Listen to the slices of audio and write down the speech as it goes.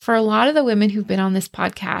for a lot of the women who've been on this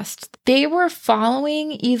podcast, they were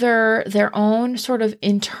following either their own sort of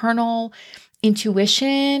internal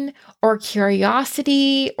intuition or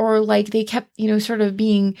curiosity, or like they kept, sort of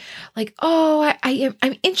being like, oh,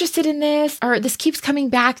 I'm interested in this, or this keeps coming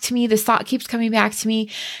back to me. This thought keeps coming back to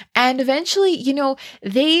me. And eventually,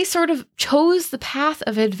 they sort of chose the path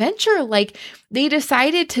of adventure. Like they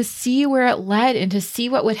decided to see where it led and to see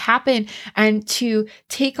what would happen and to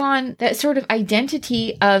take on that sort of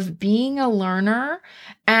identity of being a learner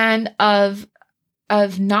and of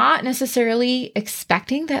not necessarily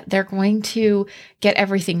expecting that they're going to get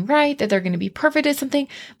everything right, that they're going to be perfect at something,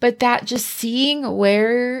 but that just seeing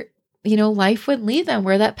where, life would lead them,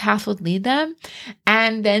 where that path would lead them.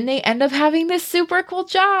 And then they end up having this super cool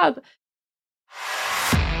job.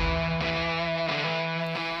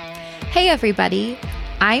 Hey, everybody.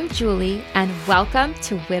 I'm Julie, and welcome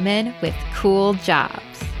to Women with Cool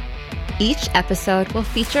Jobs. Each episode will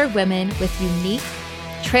feature women with unique,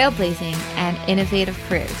 trailblazing, and innovative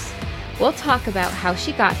careers. We'll talk about how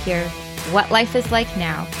she got here, what life is like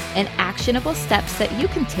now, and actionable steps that you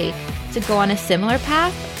can take to go on a similar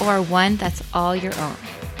path or one that's all your own.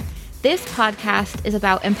 This podcast is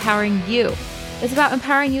about empowering you. It's about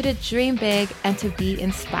empowering you to dream big and to be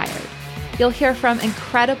inspired. You'll hear from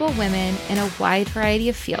incredible women in a wide variety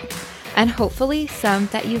of fields, and hopefully some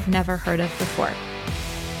that you've never heard of before.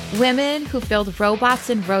 Women who build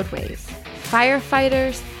robots in roadways,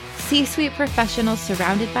 firefighters, C-suite professionals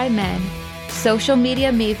surrounded by men, social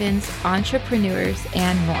media mavens, entrepreneurs,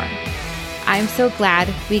 and more. I'm so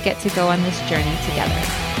glad we get to go on this journey together.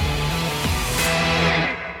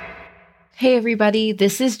 Hey everybody,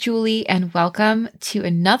 this is Julie and welcome to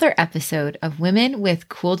another episode of Women with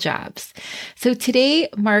Cool Jobs. So today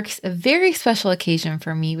marks a very special occasion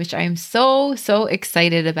for me, which I am so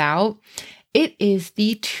excited about. It is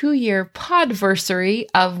the 2-year podversary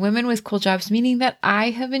of Women with Cool Jobs, meaning that I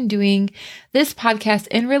have been doing this podcast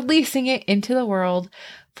and releasing it into the world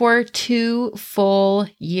for 2 full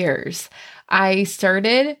years. I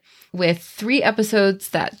started with 3 episodes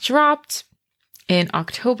that dropped in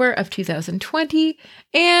October of 2020,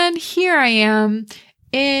 and here I am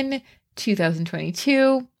in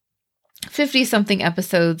 2022, 50-something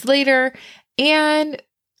episodes later, and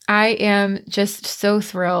I am just so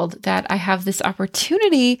thrilled that I have this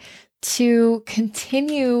opportunity to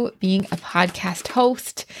continue being a podcast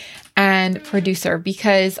host and producer,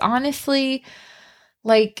 because honestly,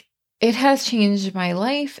 it has changed my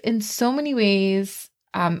life in so many ways,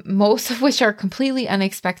 most of which are completely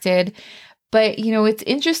unexpected. But, it's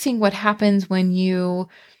interesting what happens when you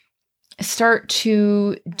start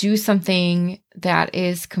to do something that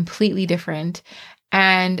is completely different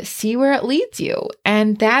and see where it leads you.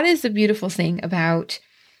 And that is the beautiful thing about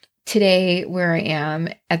today, where I am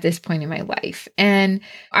at this point in my life. And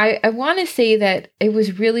I want to say that it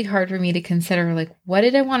was really hard for me to consider, what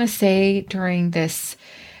did I want to say during this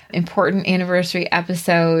important anniversary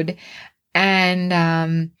episode?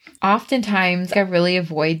 And oftentimes I really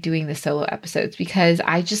avoid doing the solo episodes because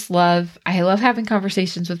I love having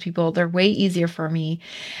conversations with people. They're way easier for me.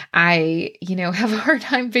 I, have a hard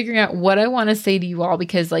time figuring out what I want to say to you all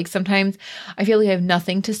because sometimes I feel like I have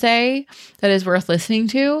nothing to say that is worth listening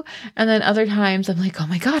to. And then other times I'm like, oh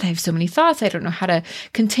my God, I have so many thoughts. I don't know how to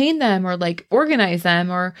contain them or organize them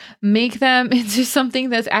or make them into something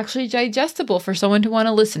that's actually digestible for someone to want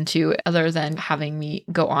to listen to, other than having me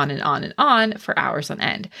go on and on and on for hours on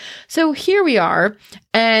end. So here we are,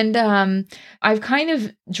 and I've kind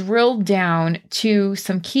of drilled down to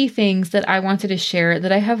some key things that I wanted to share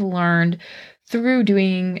that I have learned through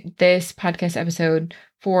doing this podcast episode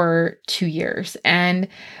for 2 years. And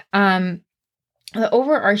the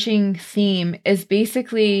overarching theme is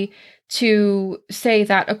basically to say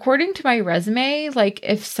that according to my resume,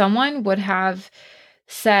 if someone would have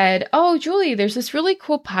said, oh, Julie, there's this really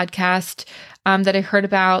cool podcast that I heard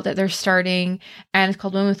about that they're starting, and it's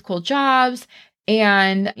called Women with Cool Jobs.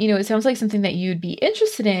 And, it sounds like something that you'd be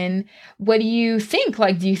interested in. What do you think?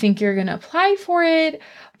 Do you think you're going to apply for it?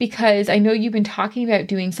 Because I know you've been talking about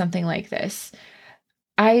doing something like this.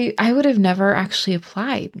 I would have never actually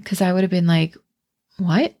applied because I would have been like,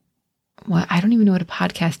 what? I don't even know what a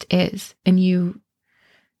podcast is. And you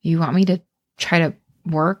want me to try to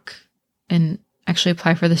work and actually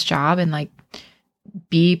apply for this job and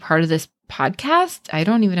be part of this podcast? I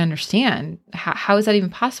don't even understand. How is that even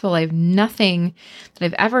possible? I have nothing that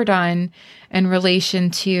I've ever done in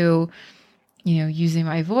relation to, using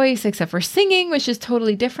my voice except for singing, which is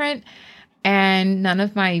totally different. And none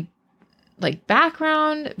of my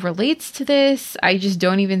background relates to this. I just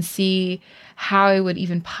don't even see how I would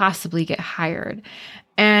even possibly get hired.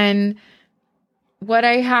 And what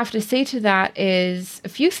I have to say to that is a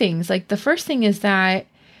few things. Like the first thing is that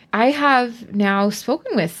I have now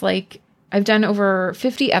spoken with, like, I've done over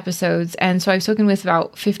 50 episodes. And so I've spoken with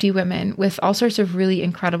about 50 women with all sorts of really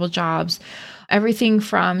incredible jobs, everything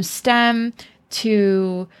from STEM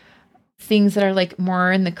to things that are like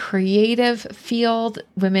more in the creative field,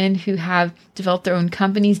 women who have developed their own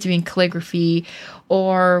companies doing calligraphy,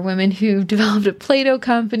 or women who developed a Play-Doh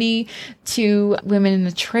company, to women in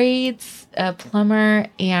the trades, a plumber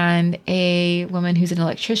and a woman who's an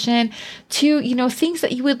electrician, to, you know, things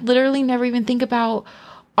that you would literally never even think about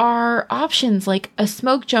are options, like a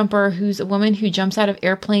smoke jumper, who's a woman who jumps out of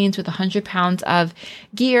airplanes with 100 pounds of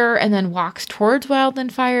gear and then walks towards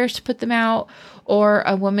wildland fires to put them out, or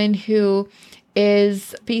a woman who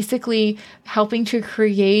is basically helping to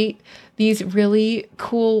create these really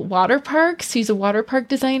cool water parks. She's a water park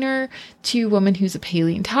designer, to a woman who's a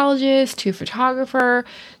paleontologist, to a photographer,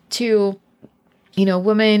 to, you know, a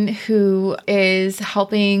woman who is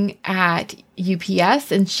helping at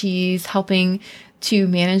UPS and she's helping to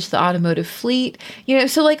manage the automotive fleet, you know,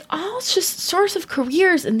 so like all just sorts of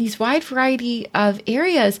careers in these wide variety of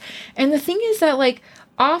areas. And the thing is that, like,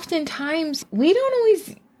 oftentimes we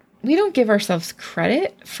don't give ourselves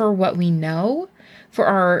credit for what we know, for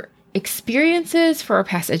our experiences, for our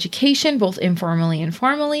past education, both informally and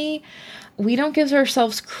formally. We don't give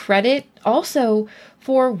ourselves credit also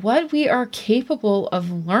for what we are capable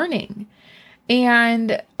of learning.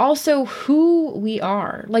 And also who we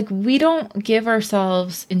are. Like, we don't give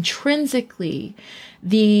ourselves intrinsically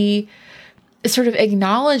the sort of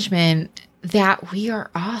acknowledgement that we are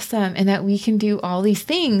awesome and that we can do all these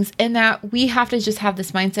things, and that we have to just have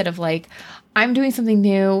this mindset of like, I'm doing something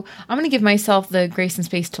new. I'm going to give myself the grace and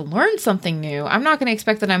space to learn something new. I'm not going to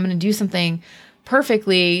expect that I'm going to do something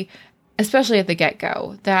perfectly, especially at the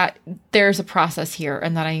get-go, that there's a process here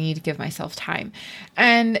and that I need to give myself time.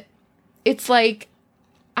 And it's like,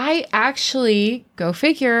 I actually, go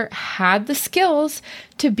figure, had the skills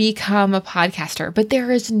to become a podcaster, but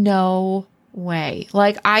there is no way.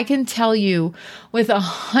 Like, I can tell you with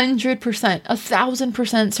 100%,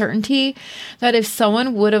 1,000% certainty that if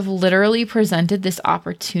someone would have literally presented this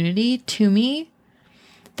opportunity to me,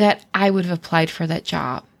 that I would have applied for that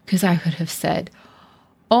job, because I would have said,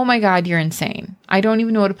 oh my God, you're insane. I don't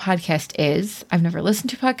even know what a podcast is. I've never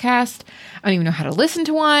listened to a podcast. I don't even know how to listen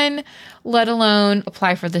to one, let alone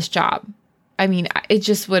apply for this job. I mean, it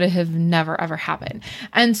just would have never, ever happened.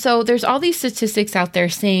 And so there's all these statistics out there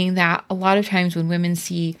saying that a lot of times when women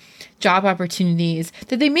see job opportunities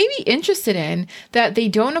that they may be interested in, that they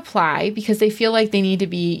don't apply because they feel like they need to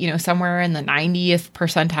be, you know, somewhere in the 90th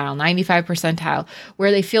percentile, 95 percentile,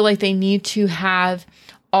 where they feel like they need to have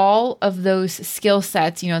all of those skill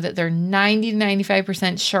sets, you know, that they're 90 to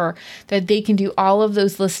 95% sure that they can do all of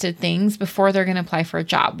those listed things before they're going to apply for a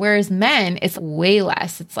job. Whereas men, it's way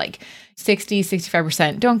less. It's like 60,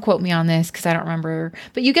 65%. Don't quote me on this because I don't remember,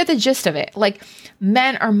 but you get the gist of it. Like,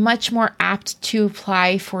 men are much more apt to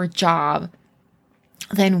apply for a job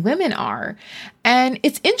than women are. And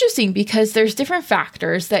it's interesting because there's different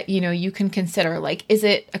factors that, you know, you can consider. Like, is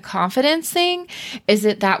it a confidence thing? Is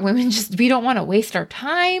it that women just, we don't want to waste our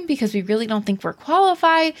time because we really don't think we're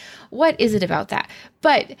qualified? What is it about that?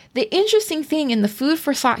 But the interesting thing in the food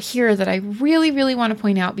for thought here that I really, really want to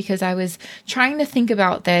point out, because I was trying to think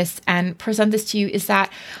about this and present this to you, is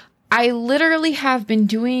that I literally have been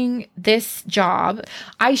doing this job.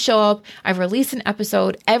 I show up, I release an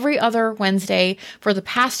episode every other Wednesday for the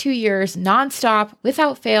past 2 years, nonstop,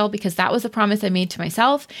 without fail, because that was a promise I made to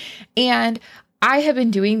myself. And I have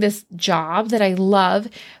been doing this job that I love,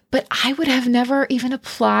 but I would have never even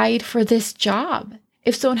applied for this job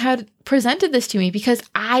if someone had presented this to me, because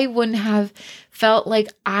I wouldn't have felt like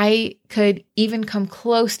I could even come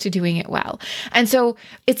close to doing it well. And so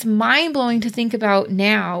it's mind-blowing to think about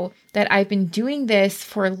now that I've been doing this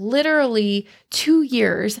for literally 2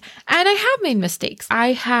 years, and I have made mistakes.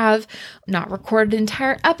 I have not recorded an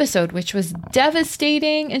entire episode, which was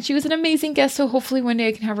devastating, and she was an amazing guest, so hopefully one day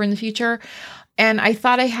I can have her in the future. And I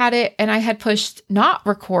thought I had it, and I had pushed not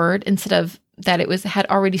record instead of that it had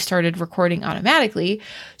already started recording automatically.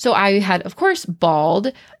 So I had, of course,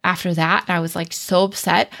 bawled after that. And I was like so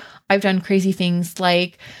upset. I've done crazy things,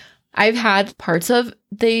 like I've had parts of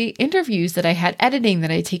the interviews that I had editing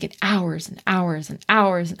that I had taken hours and hours and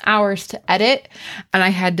hours and hours to edit. And I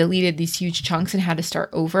had deleted these huge chunks and had to start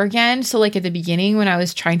over again. So like at the beginning, when I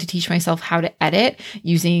was trying to teach myself how to edit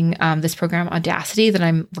using this program Audacity that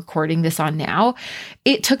I'm recording this on now,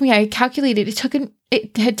 it took me, I calculated,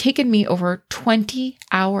 it had taken me over 20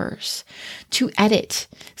 hours to edit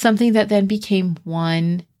something that then became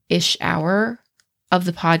 1-ish hour of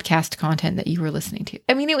the podcast content that you were listening to.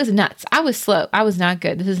 I mean, it was nuts. I was slow. I was not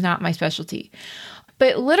good. This is not my specialty.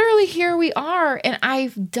 But literally here we are, and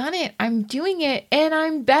I've done it. I'm doing it, and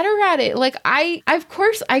I'm better at it. Like of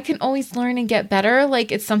course I can always learn and get better.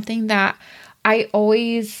 Like it's something that I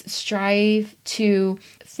always strive to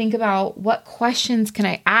think about. What questions can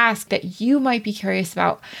I ask that you might be curious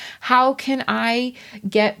about? How can I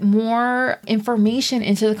get more information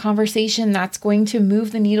into the conversation that's going to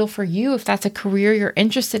move the needle for you if that's a career you're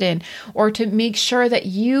interested in, or to make sure that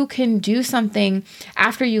you can do something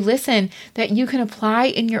after you listen that you can apply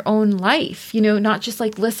in your own life, not just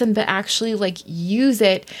like listen, but actually like use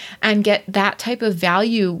it and get that type of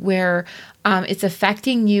value where it's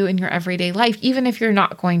affecting you in your everyday life, even if you're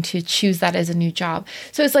not going to choose that as a new job.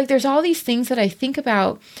 So it's like there's all these things that I think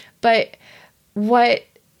about, but what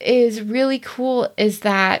is really cool is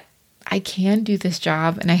that I can do this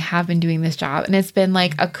job, and I have been doing this job, and it's been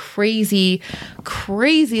like a crazy,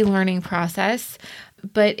 crazy learning process,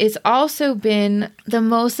 but it's also been the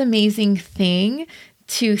most amazing thing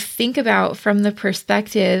to think about from the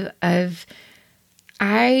perspective of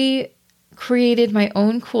I created my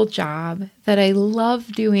own cool job that I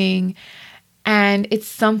love doing. And it's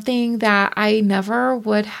something that I never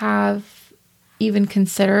would have even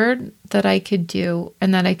considered that I could do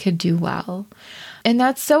and that I could do well. And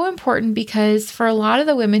that's so important because for a lot of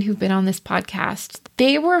the women who've been on this podcast,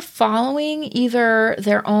 they were following either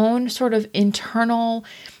their own sort of internal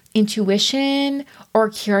intuition or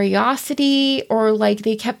curiosity, or like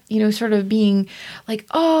they kept, sort of being like,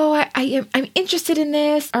 oh, I'm interested in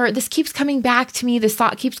this, or this keeps coming back to me. This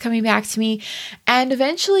thought keeps coming back to me. And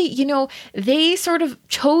eventually, they sort of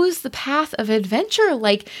chose the path of adventure.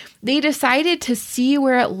 Like they decided to see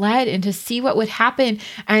where it led and to see what would happen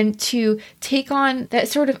and to take on that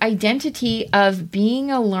sort of identity of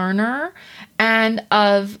being a learner and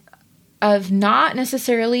of not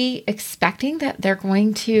necessarily expecting that they're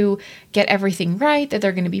going to get everything right, that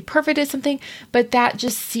they're going to be perfect at something, but that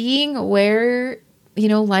just seeing where,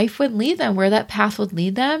 life would lead them, where that path would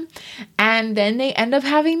lead them. And then they end up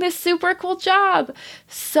having this super cool job.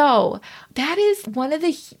 So that is one of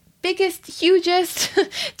the biggest, hugest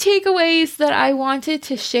takeaways that I wanted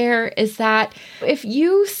to share, is that if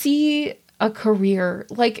you see a career,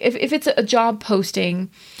 like if it's a job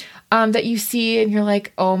posting, that you see and you're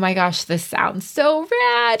like, oh my gosh, this sounds so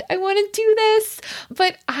rad. I want to do this.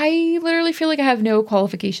 But I literally feel like I have no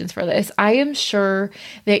qualifications for this. I am sure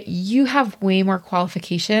that you have way more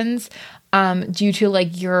qualifications due to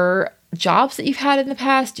like your jobs that you've had in the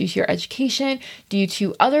past, due to your education, due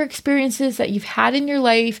to other experiences that you've had in your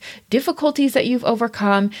life, difficulties that you've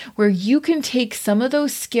overcome, where you can take some of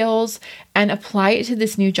those skills and apply it to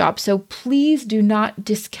this new job. So please do not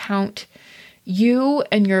discount you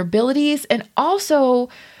and your abilities. And also,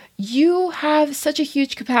 you have such a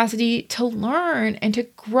huge capacity to learn and to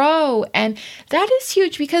grow. And that is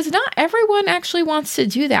huge because not everyone actually wants to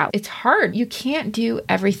do that. It's hard. You can't do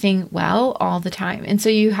everything well all the time. And so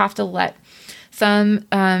you have to let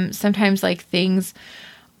sometimes like things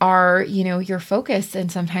are, your focus,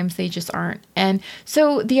 and sometimes they just aren't. And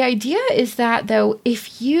so the idea is that though,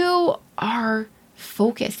 if you are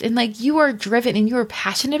focused and like you are driven and you are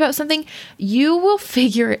passionate about something, you will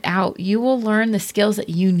figure it out. You will learn the skills that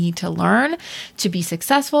you need to learn to be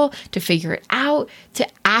successful, to figure it out, to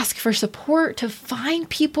ask for support, to find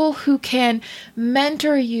people who can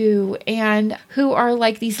mentor you and who are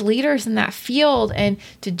like these leaders in that field, and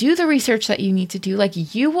to do the research that you need to do. Like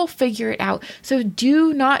you will figure it out. So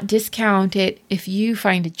do not discount it if you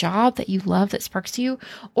find a job that you love that sparks you,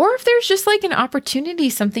 or if there's just like an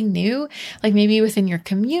opportunity, something new, like maybe within your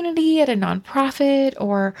community at a nonprofit,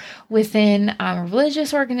 or within a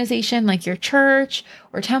religious organization like your church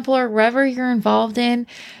or temple or wherever you're involved in.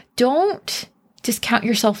 Don't discount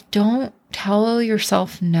yourself. Don't tell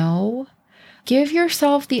yourself no. Give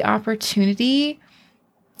yourself the opportunity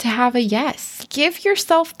to have a yes. Give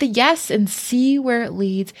yourself the yes and see where it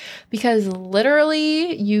leads, because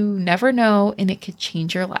literally you never know, and it could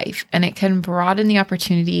change your life and it can broaden the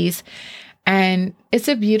opportunities. And it's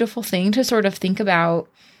a beautiful thing to sort of think about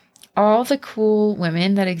all the cool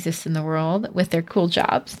women that exist in the world with their cool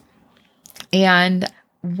jobs and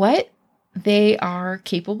what they are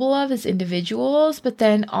capable of as individuals, but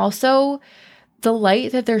then also the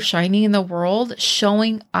light that they're shining in the world,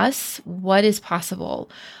 showing us what is possible.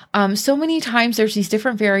 So many times there's these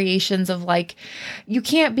different variations of like, you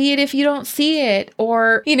can't be it if you don't see it,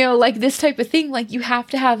 or, like this type of thing. Like, you have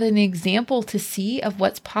to have an example to see of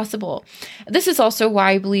what's possible. This is also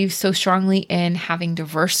why I believe so strongly in having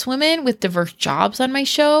diverse women with diverse jobs on my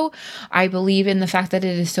show. I believe in the fact that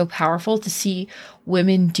it is so powerful to see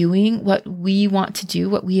women doing what we want to do,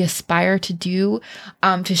 what we aspire to do,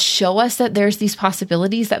 to show us that there's these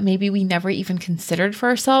possibilities that maybe we never even considered for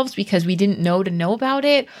ourselves because we didn't know to know about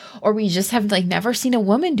it, or we just have like never seen a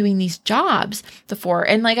woman doing these jobs before.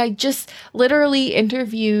 And like, I just literally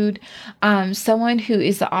interviewed someone who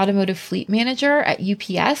is the automotive fleet manager at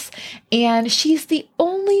UPS, and she's the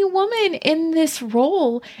only woman in this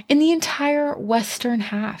role in the entire western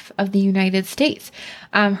half of the United States.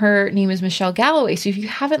 Her name is Michelle Galloway. So if you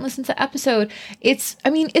haven't listened to the episode, it's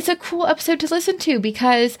a cool episode to listen to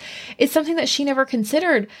because it's something that she never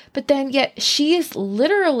considered, but then yet she is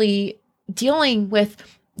literally dealing with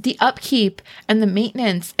the upkeep and the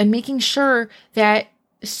maintenance and making sure that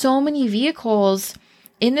so many vehicles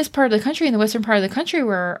in this part of the country, in the western part of the country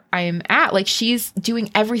where I am at, like she's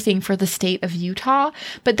doing everything for the state of Utah,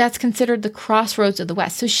 but that's considered the crossroads of the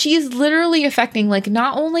West. So she's literally affecting like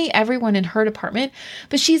not only everyone in her department,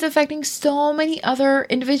 but she's affecting so many other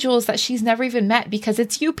individuals that she's never even met because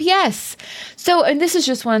it's UPS. So, and this is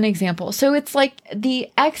just one example. So it's like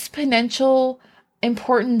the exponential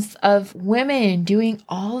importance of women doing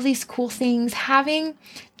all of these cool things, having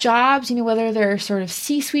jobs, whether they're sort of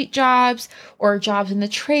C-suite jobs or jobs in the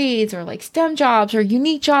trades or like STEM jobs or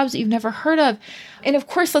unique jobs that you've never heard of. And of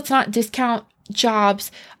course, let's not discount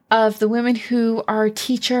jobs of the women who are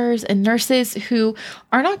teachers and nurses who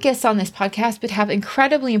are not guests on this podcast, but have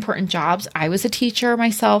incredibly important jobs. I was a teacher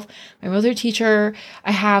myself. My mother teacher.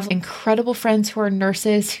 I have incredible friends who are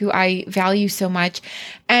nurses who I value so much.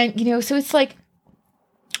 And, so it's like,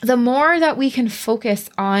 the more that we can focus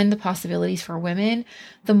on the possibilities for women,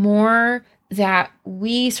 the more that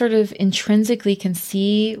we sort of intrinsically can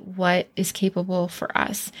see what is capable for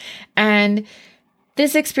us. And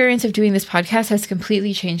this experience of doing this podcast has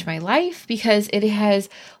completely changed my life because it has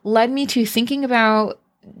led me to thinking about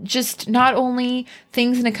just not only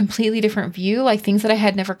things in a completely different view, like things that I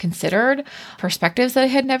had never considered, perspectives that I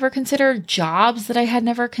had never considered, jobs that I had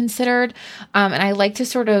never considered. And I like to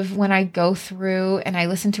sort of, when I go through and I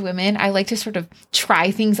listen to women, I like to sort of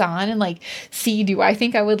try things on and like, see, do I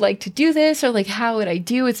think I would like to do this? Or like, how would I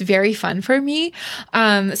do? It's very fun for me.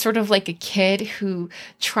 Sort of like a kid who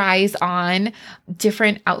tries on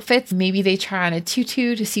different outfits. Maybe they try on a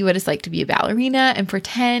tutu to see what it's like to be a ballerina and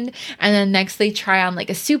pretend. And then next they try on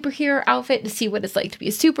like a superhero outfit to see what it's like to be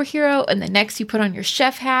a superhero. And then next you put on your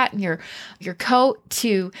chef hat and your coat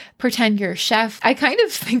to pretend you're a chef. I kind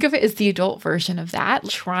of think of it as the adult version of that,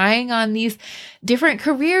 trying on these different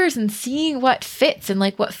careers and seeing what fits and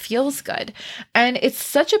like what feels good. And it's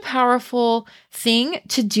such a powerful thing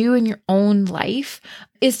to do in your own life,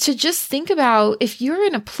 is to just think about if you're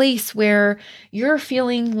in a place where you're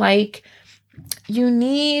feeling like you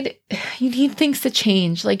need things to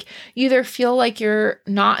change. Like you either feel like you're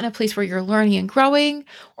not in a place where you're learning and growing,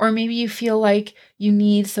 or maybe you feel like you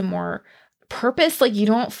need some more purpose. Like you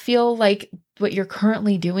don't feel like what you're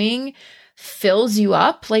currently doing fills you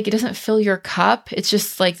up. Like it doesn't fill your cup. It's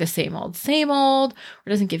just like the same old, or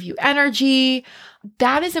doesn't give you energy.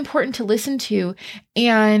 That is important to listen to.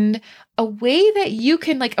 And a way that you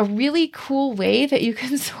can, like a really cool way that you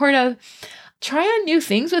can sort of try on new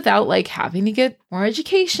things without like having to get more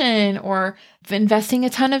education or investing a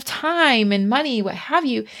ton of time and money, what have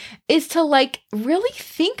you, is to like really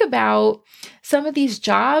think about some of these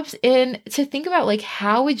jobs and to think about like,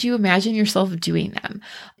 how would you imagine yourself doing them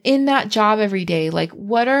in that job every day? Like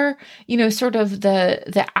what are, sort of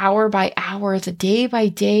the hour by hour, the day by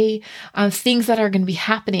day things that are going to be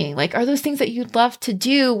happening? Like, are those things that you'd love to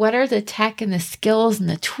do? What are the tech and the skills and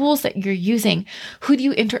the tools that you're using? Who do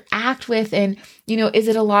you interact with? And, is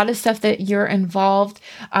it a lot of stuff that you're involved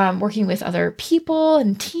working with other people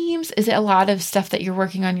and teams? Is it a lot of stuff that you're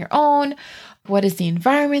working on your own? What is the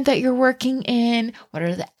environment that you're working in? What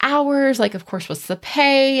are the hours? Like, of course, what's the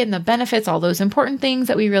pay and the benefits, all those important things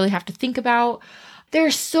that we really have to think about.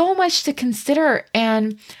 There's so much to consider.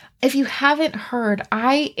 And if you haven't heard,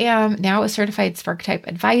 I am now a certified Sparketype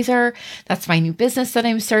advisor. That's my new business that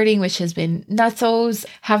I'm starting, which has been nutsos,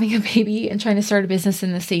 having a baby and trying to start a business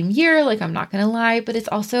in the same year. Like, I'm not going to lie, but it's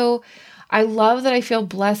also, I love that I feel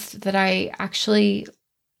blessed that I actually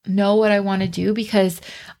know what I want to do, because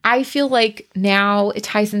I feel like now it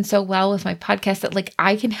ties in so well with my podcast that like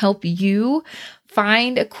I can help you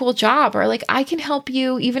find a cool job, or like I can help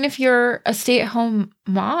you, even if you're a stay-at-home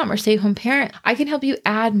mom or stay-at-home parent, I can help you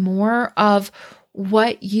add more of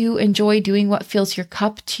what you enjoy doing, what fills your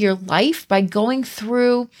cup to your life by going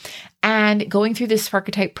through this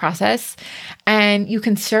Sparketype process. And you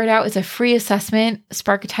can start out as a free assessment,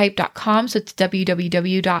 sparketype.com. So it's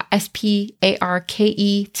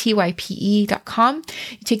www.sparketype.com.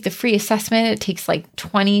 You take the free assessment. It takes like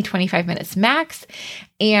 20-25 minutes max.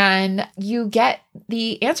 And you get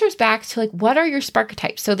the answers back to like, what are your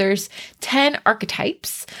Sparketypes? So there's 10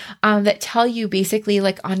 archetypes that tell you basically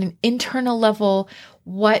like on an internal level,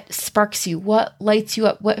 what sparks you, what lights you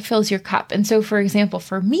up, what fills your cup. And so, for example,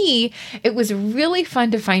 for me, it was really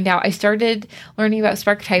fun to find out. I started learning about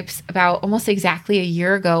Sparketypes about almost exactly a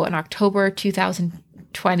year ago in October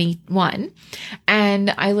 2021.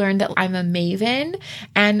 And I learned that I'm a Maven,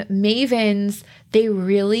 and Mavens, they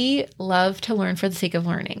really love to learn for the sake of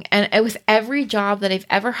learning. And it was every job that I've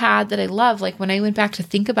ever had that I love. Like when I went back to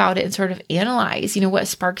think about it and sort of analyze, what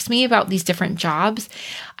sparks me about these different jobs,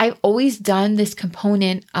 I've always done this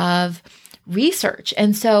component of research.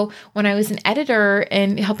 And so when I was an editor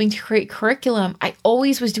and helping to create curriculum, I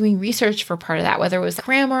always was doing research for part of that, whether it was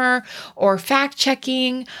grammar or fact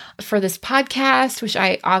checking for this podcast, which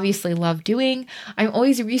I obviously love doing. I'm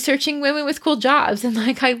always researching women with cool jobs. And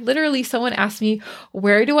someone asked me,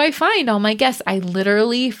 where do I find all my guests? I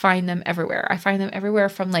literally find them everywhere. I find them everywhere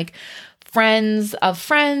from like friends of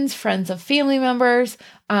friends, friends of family members,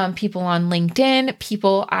 people on LinkedIn,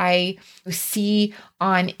 people I see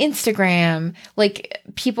on Instagram, like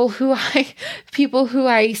people who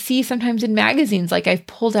I see sometimes in magazines. Like I've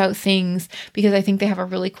pulled out things because I think they have a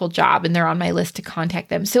really cool job and they're on my list to contact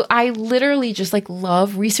them. So I literally just like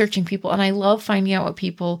love researching people, and I love finding out what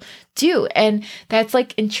people do. And that's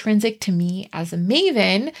like intrinsic to me as a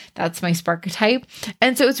Maven. That's my Sparketype.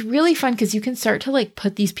 And so it's really fun because you can start to like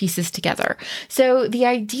put these pieces together. So the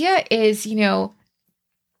idea is,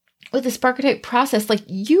 with the Sparketype process, like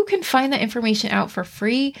you can find that information out for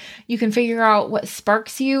free. You can figure out what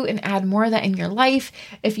sparks you and add more of that in your life.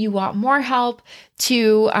 If you want more help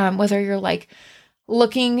to, whether you're like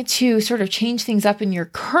looking to sort of change things up in your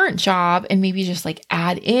current job and maybe just like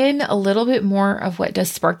add in a little bit more of what does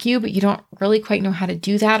spark you, but you don't really quite know how to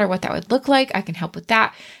do that or what that would look like, I can help with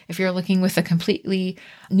that. If you're looking with a completely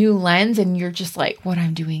new lens and you're just like, what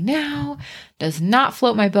I'm doing now does not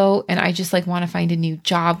float my boat and I just like want to find a new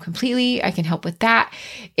job completely, I can help with that.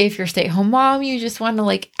 If you're a stay-at-home mom, you just want to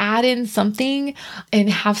like add in something and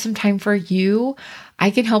have some time for you, I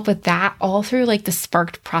can help with that all through like the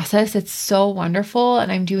Sparked process. It's so wonderful.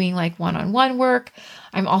 And I'm doing like one-on-one work.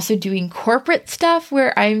 I'm also doing corporate stuff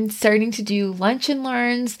where I'm starting to do lunch and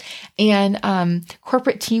learns and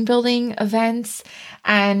corporate team building events.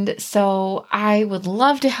 And so I would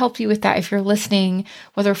love to help you with that. If you're listening,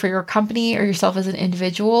 whether for your company or yourself as an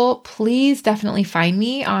individual, please definitely find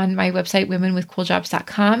me on my website,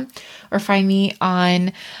 womenwithcooljobs.com, or find me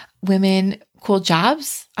on Women Cool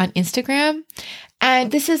Jobs on Instagram.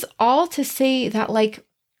 And this is all to say that like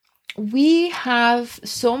we have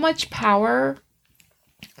so much power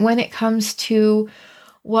when it comes to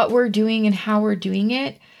what we're doing and how we're doing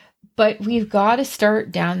it, but we've got to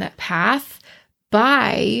start down that path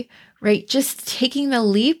by, just taking the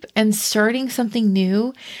leap and starting something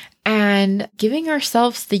new and giving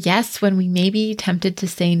ourselves the yes when we may be tempted to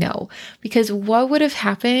say no. Because what would have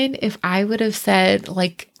happened if I would have said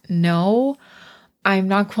like, no, I'm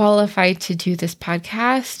not qualified to do this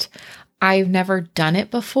podcast. I've never done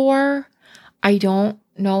it before. I don't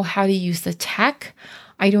know how to use the tech.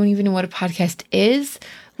 I don't even know what a podcast is.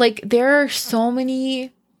 Like there are so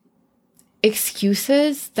many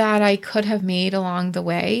excuses that I could have made along the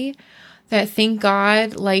way that thank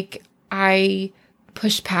God, like I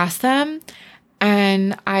pushed past them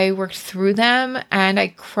and I worked through them and I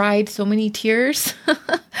cried so many tears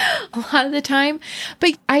a lot of the time,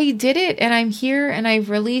 but I did it and I'm here and I've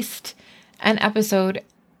released an episode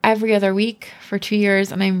every other week for 2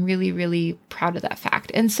 years. And I'm really, really proud of that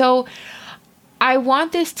fact. And so I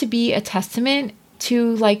want this to be a testament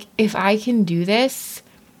to like, if I can do this,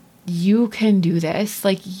 you can do this.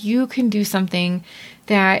 Like you can do something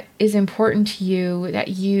that is important to you, that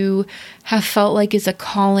you have felt like is a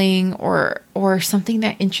calling or something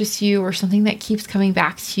that interests you or something that keeps coming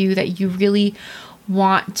back to you that you really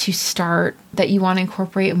want to start, that you want to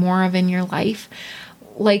incorporate more of in your life.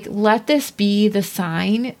 Like let this be the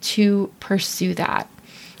sign to pursue that.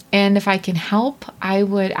 And if I can help, I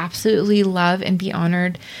would absolutely love and be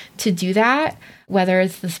honored to do that, whether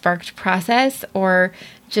it's the Sparked process or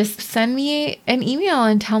just send me an email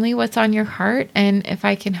and tell me what's on your heart. And if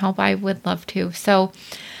I can help, I would love to. So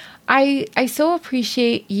I so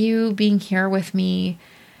appreciate you being here with me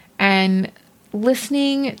and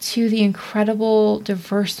listening to the incredible,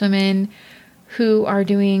 diverse women who are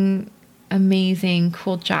doing amazing,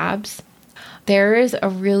 cool jobs. There is a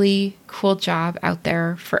really cool job out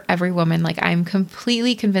there for every woman. Like, I'm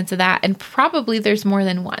completely convinced of that. And probably there's more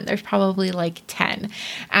than one. There's probably like 10.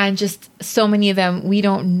 And just so many of them we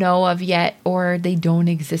don't know of yet, or they don't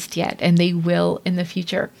exist yet, and they will in the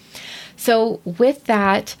future. So with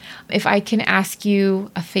that, if I can ask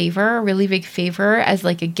you a favor, a really big favor, as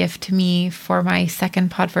like a gift to me for my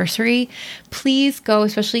second podversary, please go,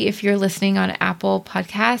 especially if you're listening on Apple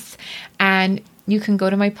Podcasts, and you can go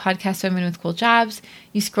to my podcast, Women with Cool Jobs.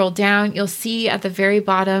 You scroll down, you'll see at the very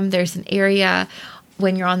bottom, there's an area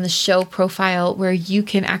when you're on the show profile where you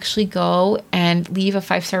can actually go and leave a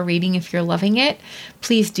 5-star rating if you're loving it.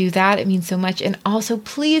 Please do that. It means so much. And also,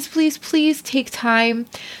 please, please, please take time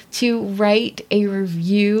to write a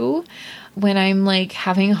review when I'm like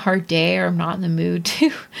having a hard day or I'm not in the mood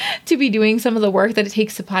to be doing some of the work that it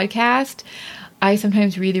takes to podcast. I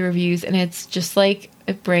sometimes read the reviews, and it's just like,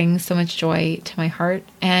 it brings so much joy to my heart.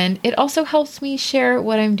 And it also helps me share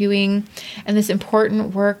what I'm doing and this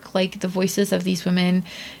important work, like the voices of these women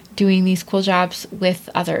doing these cool jobs, with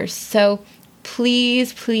others. So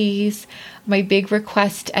please, please, my big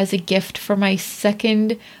request as a gift for my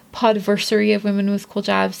second podversary of Women with Cool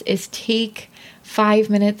Jobs is take 5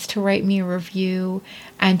 minutes to write me a review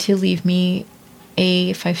and to leave me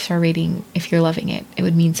a 5-star rating if you're loving it. It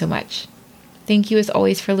would mean so much. Thank you as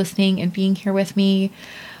always for listening and being here with me.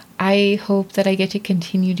 I hope that I get to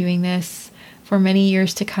continue doing this for many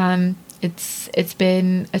years to come. It's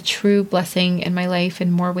been a true blessing in my life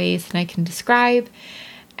in more ways than I can describe.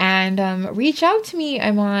 And reach out to me.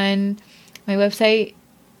 I'm on my website,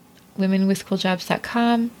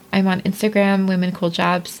 womenwithcooljobs.com. I'm on Instagram,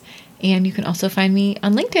 womencool_jobs. And you can also find me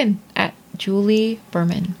on LinkedIn at Julie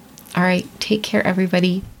Berman. All right, take care,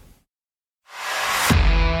 everybody.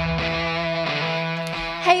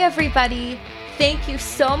 Hey everybody, thank you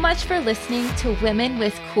so much for listening to Women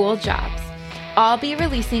with Cool Jobs. I'll be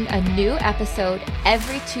releasing a new episode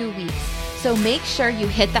every 2 weeks, so make sure you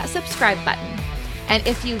hit that subscribe button. And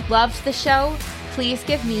if you loved the show, please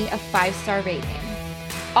give me a 5-star rating.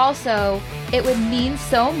 Also, it would mean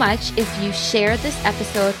so much if you shared this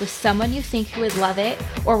episode with someone you think who would love it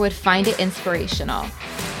or would find it inspirational.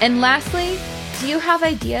 And lastly, do you have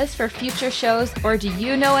ideas for future shows, or do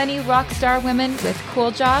you know any rock star women with cool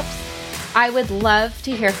jobs? I would love to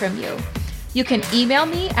hear from you. You can email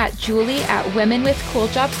me at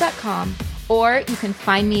julie@womenwithcooljobs.com, or you can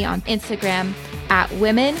find me on Instagram at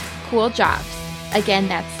womenCoolJobs. Again,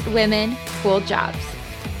 that's Women Cool Jobs.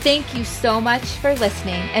 Thank you so much for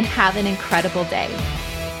listening, and have an incredible day.